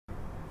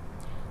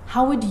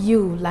How would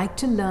you like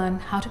to learn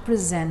how to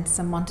present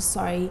some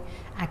Montessori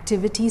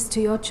activities to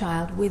your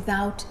child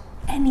without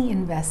any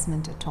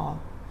investment at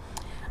all?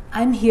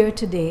 I'm here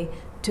today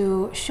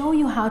to show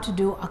you how to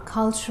do a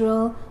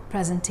cultural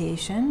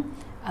presentation,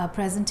 a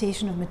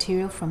presentation of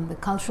material from the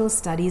cultural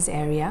studies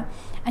area,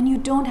 and you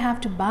don't have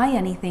to buy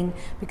anything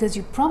because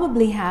you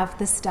probably have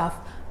the stuff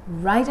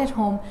right at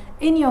home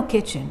in your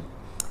kitchen.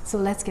 So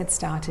let's get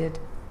started,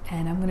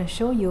 and I'm going to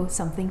show you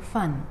something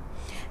fun.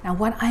 Now,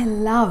 what I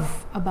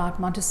love about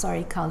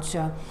Montessori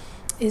culture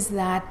is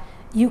that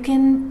you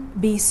can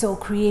be so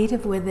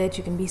creative with it,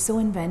 you can be so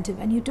inventive,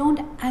 and you don't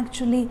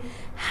actually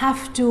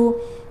have to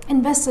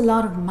invest a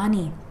lot of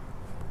money.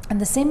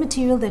 And the same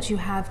material that you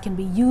have can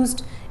be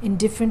used in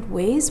different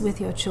ways with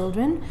your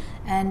children,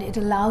 and it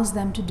allows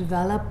them to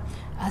develop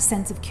a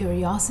sense of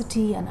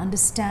curiosity and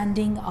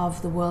understanding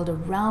of the world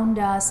around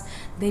us.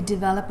 They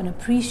develop an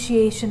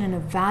appreciation and a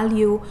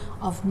value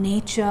of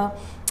nature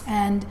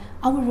and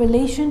our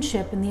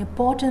relationship and the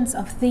importance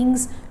of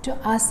things to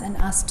us and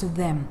us to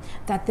them,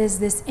 that there's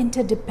this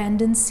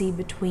interdependency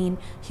between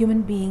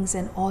human beings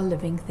and all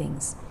living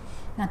things.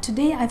 Now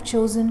today I've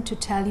chosen to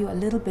tell you a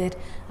little bit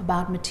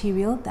about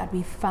material that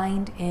we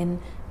find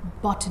in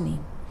botany.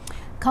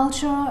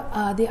 Culture,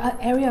 the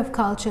area of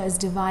culture is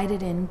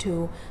divided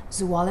into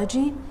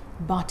zoology,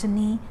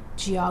 botany,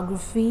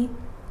 geography,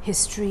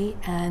 history,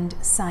 and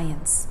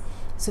science.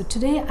 So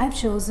today I've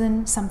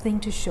chosen something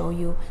to show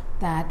you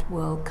that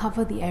will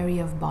cover the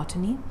area of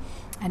botany,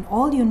 and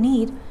all you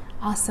need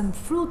are some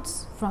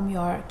fruits from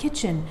your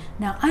kitchen.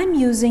 Now I'm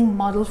using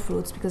model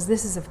fruits because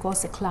this is of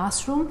course a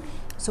classroom,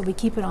 so we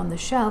keep it on the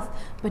shelf,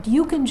 but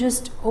you can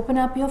just open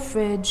up your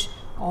fridge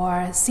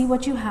or see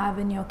what you have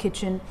in your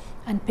kitchen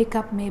and pick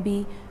up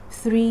maybe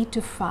 3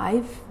 to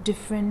 5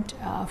 different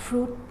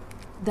fruit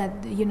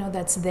that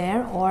that's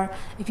there. Or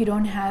if you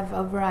don't have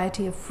a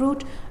variety of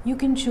fruit, you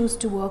can choose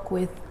to work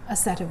with a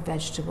set of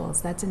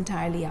vegetables. That's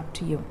entirely up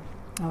to you.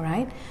 All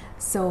right,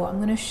 so I'm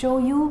going to show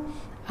you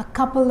a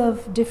couple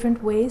of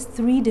different ways,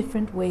 3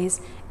 different ways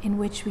in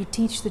which we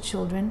teach the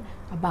children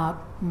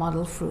about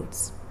model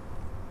fruits.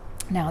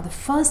 Now, the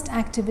first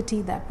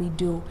activity that we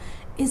do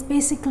is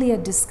basically a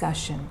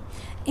discussion.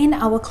 In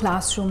our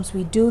classrooms,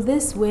 we do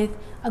this with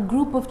a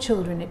group of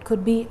children. It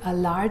could be a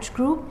large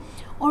group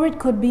or it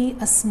could be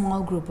a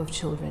small group of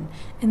children.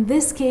 In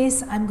this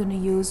case, I'm going to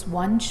use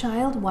one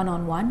child,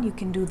 one-on-one. You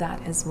can do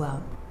that as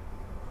well.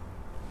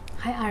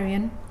 Hi,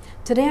 Aryan.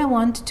 Today I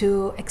want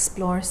to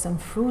explore some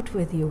fruit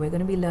with you. We're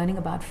going to be learning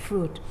about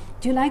fruit.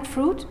 Do you like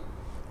fruit?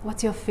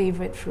 What's your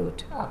favorite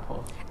fruit?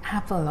 Apple.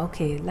 Apple,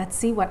 okay. Let's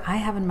see what I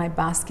have in my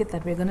basket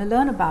that we're going to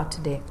learn about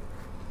today.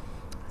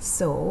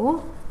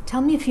 So,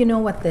 tell me if you know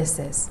what this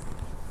is.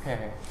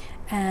 Pear.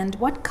 And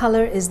what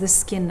color is the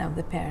skin of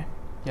the pear?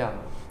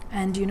 Yellow.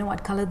 And do you know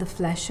what color the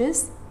flesh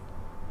is?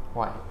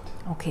 White.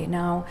 Okay,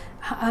 now,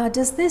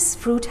 does this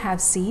fruit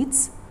have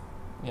seeds?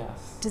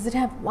 Yes. Does it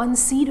have one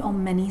seed or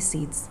many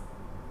seeds?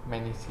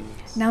 Many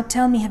seeds. Now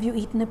tell me, have you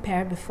eaten a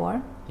pear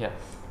before? Yes.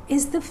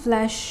 Is the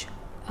flesh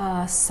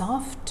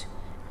soft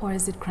or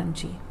is it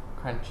crunchy?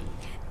 Crunchy.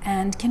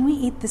 And can we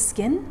eat the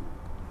skin?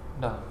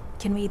 No.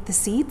 Can we eat the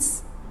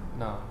seeds?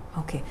 No.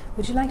 Okay.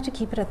 Would you like to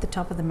keep it at the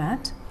top of the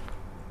mat?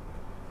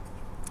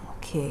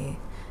 Okay.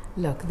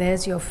 Look,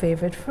 there's your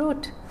favorite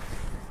fruit.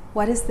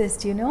 What is this?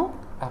 Do you know?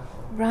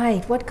 Apple.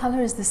 Right. What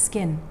color is the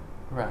skin?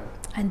 Red.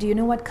 And do you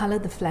know what color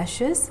the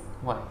flesh is?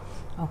 White.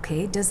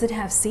 Okay. Does it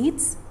have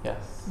seeds?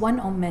 Yes. One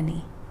or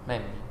many?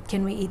 Many.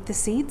 Can we eat the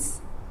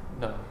seeds?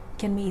 No.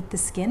 Can we eat the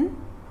skin?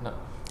 No.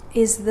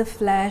 Is the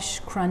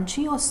flesh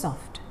crunchy or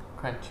soft?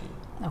 Crunchy.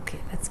 Okay,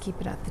 let's keep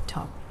it at the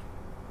top.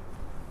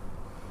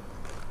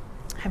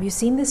 Have you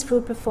seen this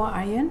fruit before,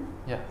 Aryan?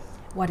 Yes.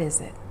 What is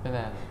it?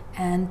 Banana.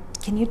 And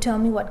can you tell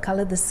me what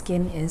color the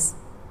skin is?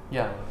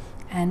 Yellow.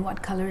 And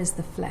what color is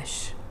the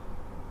flesh?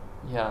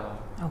 Yellow.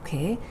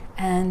 Okay,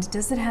 and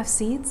does it have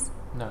seeds?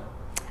 No.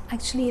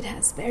 Actually, it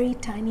has very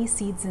tiny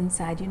seeds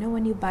inside. You know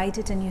when you bite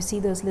it and you see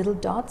those little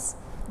dots?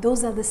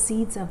 Those are the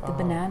seeds of the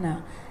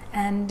banana.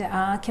 And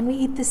can we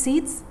eat the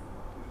seeds?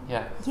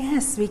 Yes.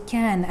 Yes, we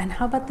can. And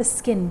how about the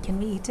skin? Can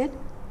we eat it?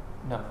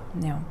 No.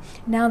 No.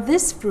 Now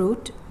this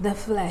fruit, the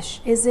flesh,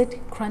 is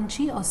it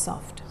crunchy or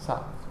soft?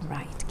 Soft.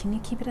 Right. Can you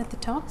keep it at the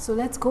top? So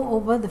let's go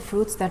over the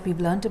fruits that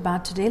we've learned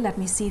about today. Let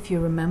me see if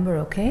you remember,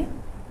 okay?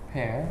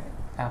 Pear,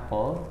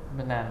 apple,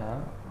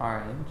 banana,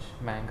 orange,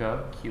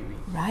 mango, kiwi.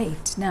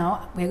 Right.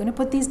 Now we're going to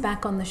put these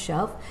back on the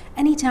shelf.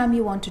 Anytime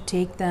you want to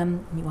take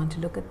them, you want to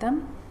look at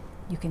them,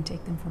 you can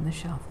take them from the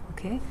shelf,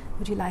 okay?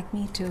 Would you like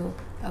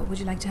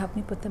to help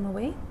me put them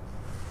away?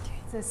 Okay.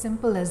 It's as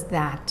simple as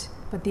that.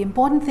 But the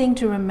important thing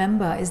to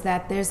remember is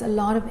that there's a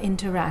lot of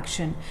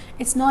interaction.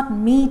 It's not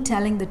me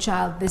telling the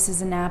child, this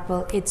is an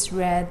apple, it's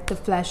red, the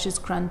flesh is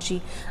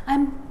crunchy.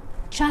 I'm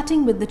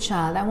chatting with the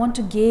child. I want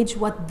to gauge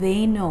what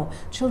they know.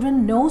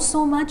 Children know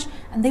so much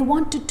and they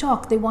want to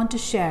talk, they want to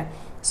share.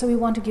 So we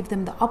want to give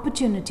them the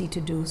opportunity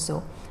to do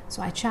so.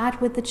 So I chat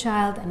with the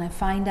child and I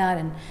find out,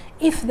 and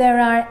if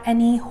there are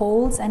any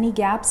holes, any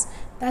gaps,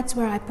 that's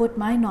where I put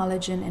my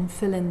knowledge in and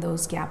fill in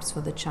those gaps for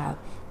the child,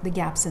 the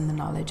gaps in the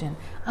knowledge, and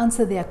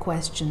answer their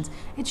questions.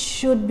 It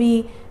should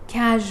be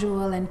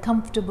casual and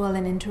comfortable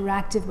and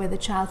interactive, where the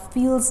child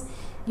feels,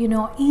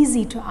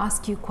 easy to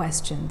ask you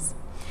questions.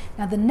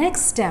 Now the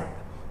next step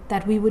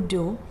that we would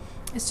do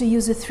is to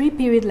use a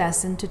 3-period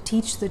lesson to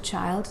teach the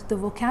child the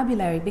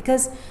vocabulary,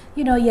 because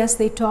yes,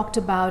 they talked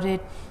about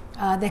it.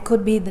 There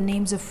could be the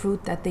names of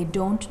fruit that they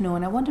don't know,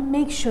 and I want to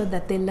make sure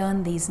that they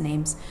learn these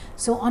names.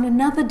 So on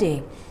another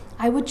day,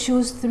 I would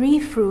choose 3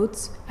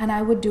 fruits and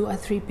I would do a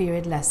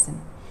 3-period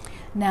lesson.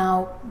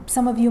 Now,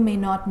 some of you may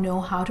not know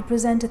how to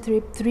present a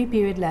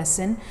 3-period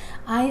lesson.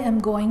 I am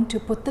going to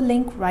put the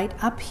link right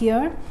up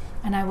here,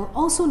 and I will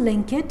also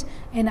link it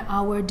in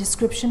our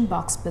description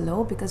box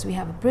below, because we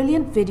have a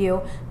brilliant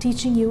video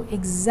teaching you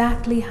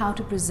exactly how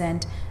to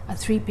present a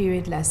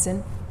 3-period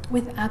lesson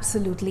with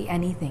absolutely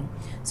anything.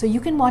 So you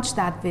can watch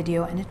that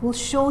video and it will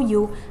show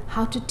you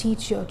how to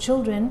teach your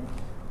children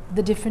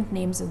the different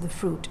names of the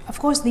fruit. Of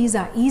course, these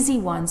are easy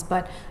ones,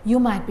 but you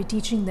might be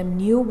teaching them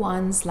new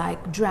ones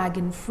like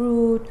dragon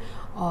fruit,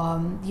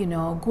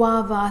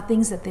 guava,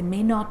 things that they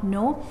may not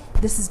know.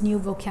 This is new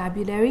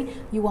vocabulary.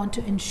 You want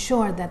to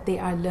ensure that they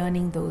are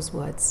learning those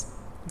words.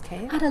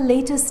 Okay. At a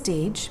later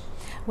stage,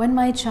 when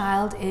my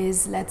child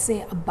is, let's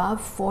say, above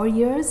 4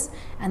 years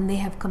and they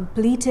have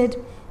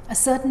completed a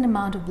certain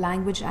amount of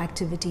language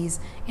activities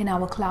in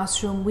our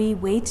classroom, we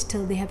wait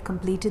till they have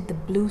completed the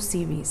Blue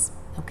series.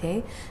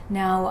 Okay,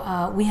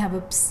 now we have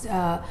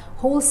a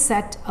whole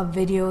set of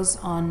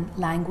videos on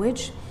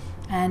language,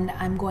 and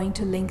I'm going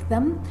to link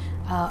them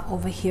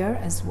over here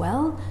as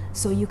well,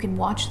 so you can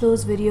watch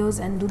those videos,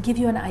 and it'll give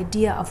you an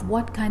idea of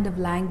what kind of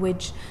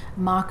language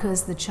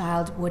markers the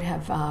child would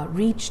have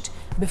reached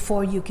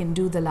before you can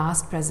do the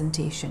last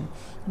presentation.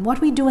 And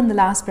what we do in the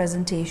last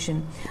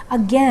presentation,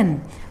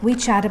 again, we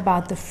chat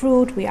about the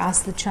fruit. We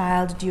ask the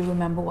child, do you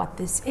remember what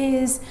this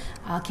is?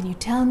 Can you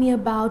tell me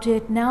about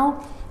it?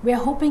 Now, we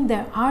are hoping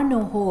there are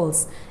no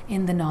holes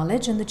in the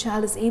knowledge, and the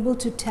child is able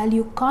to tell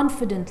you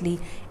confidently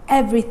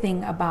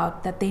everything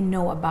about that they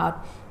know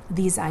about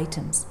these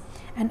items.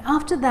 And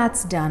after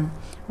that's done,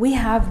 we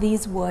have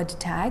these word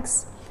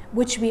tags,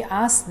 which we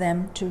ask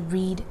them to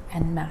read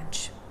and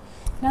match.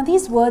 Now,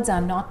 these words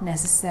are not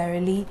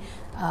necessarily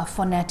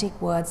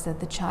phonetic words that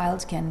the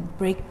child can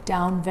break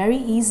down very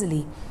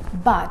easily,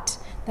 but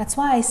that's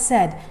why I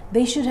said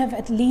they should have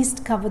at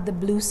least covered the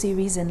Blue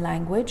series in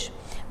language,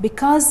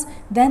 because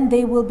then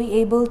they will be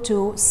able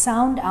to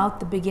sound out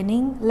the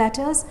beginning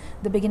letters,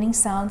 the beginning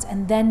sounds,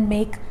 and then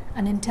make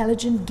an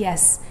intelligent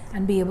guess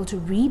and be able to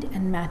read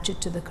and match it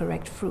to the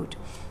correct fruit.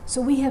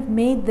 So we have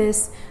made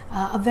this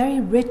a very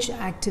rich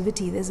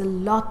activity. There's a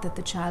lot that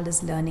the child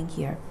is learning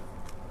here.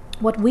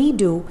 What we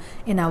do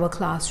in our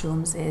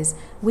classrooms is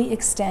we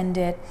extend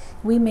it,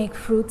 we make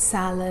fruit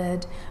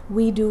salad,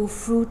 we do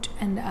fruit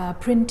and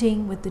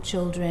printing with the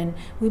children,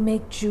 we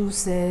make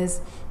juices,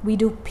 we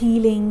do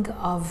peeling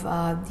of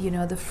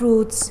the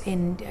fruits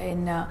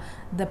in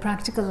the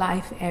practical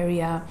life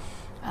area.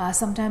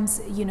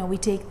 Sometimes we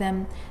take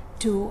them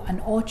to an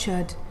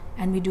orchard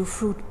and we do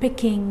fruit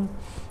picking.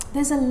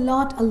 There's a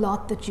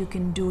lot that you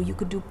can do. You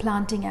could do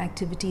planting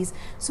activities.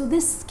 So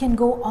this can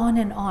go on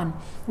and on.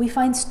 We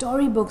find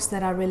storybooks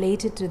that are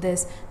related to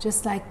this,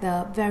 just like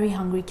the Very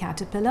Hungry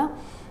Caterpillar.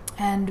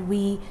 And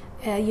we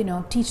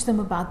teach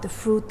them about the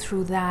fruit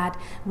through that.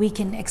 We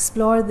can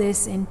explore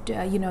this and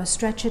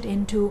stretch it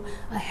into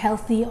a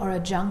healthy or a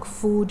junk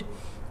food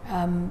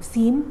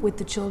theme with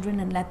the children,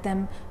 and let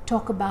them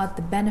talk about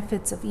the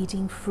benefits of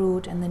eating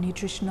fruit and the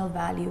nutritional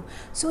value.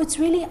 So it's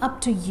really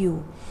up to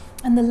you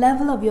and the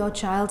level of your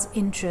child's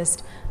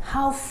interest,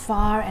 how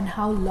far and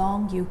how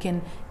long you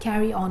can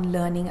carry on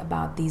learning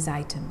about these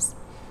items.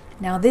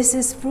 Now, this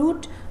is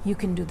fruit. You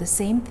can do the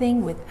same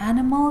thing with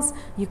animals.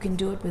 You can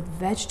do it with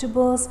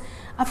vegetables.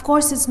 Of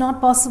course, it's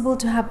not possible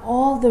to have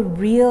all the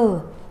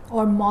real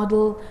or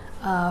model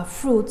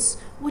fruits.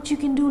 What you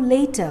can do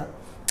later,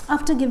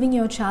 after giving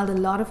your child a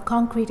lot of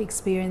concrete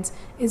experience,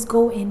 is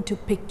go into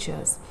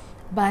pictures.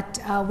 But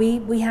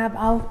we have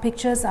our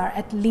pictures are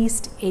at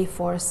least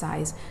A4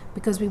 size,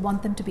 because we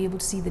want them to be able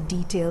to see the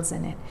details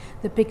in it.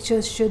 The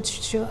pictures should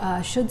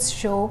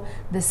show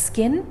the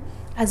skin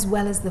as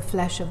well as the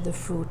flesh of the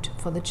fruit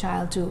for the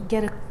child to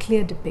get a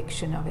clear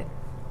depiction of it.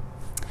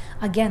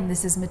 Again,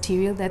 this is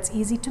material that's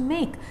easy to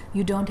make.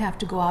 You don't have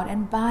to go out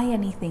and buy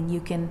anything. You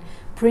can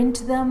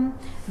print them,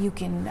 you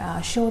can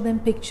show them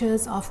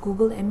pictures of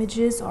Google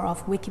Images or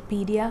of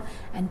Wikipedia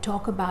and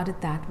talk about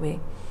it that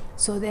way.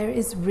 So there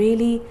is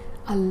really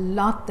a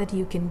lot that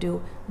you can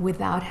do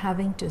without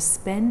having to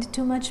spend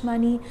too much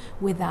money,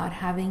 without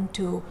having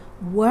to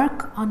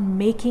work on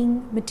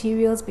making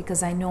materials,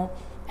 because I know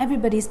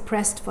everybody's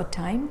pressed for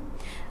time,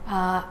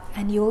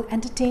 and you'll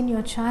entertain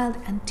your child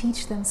and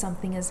teach them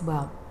something as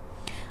well.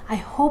 I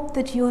hope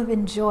that you have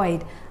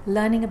enjoyed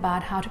learning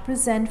about how to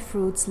present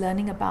fruits,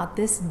 learning about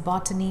this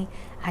botany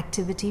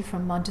activity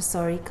from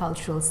Montessori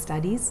Cultural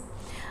Studies.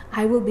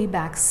 I will be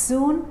back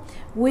soon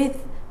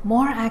with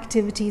more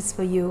activities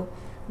for you,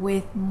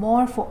 with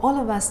more for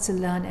all of us to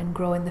learn and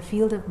grow in the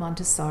field of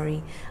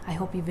Montessori. I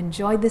hope you've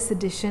enjoyed this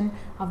edition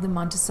of the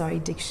Montessori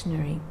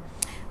Dictionary.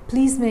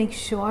 Please make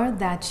sure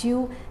that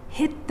you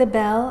hit the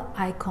bell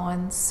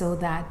icon so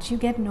that you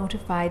get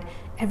notified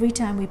every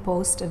time we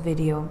post a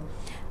video.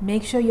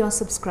 Make sure you're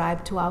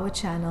subscribed to our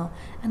channel,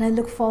 and I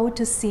look forward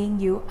to seeing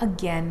you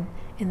again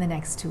in the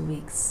next 2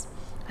 weeks.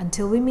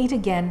 Until we meet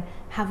again,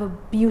 have a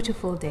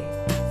beautiful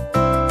day.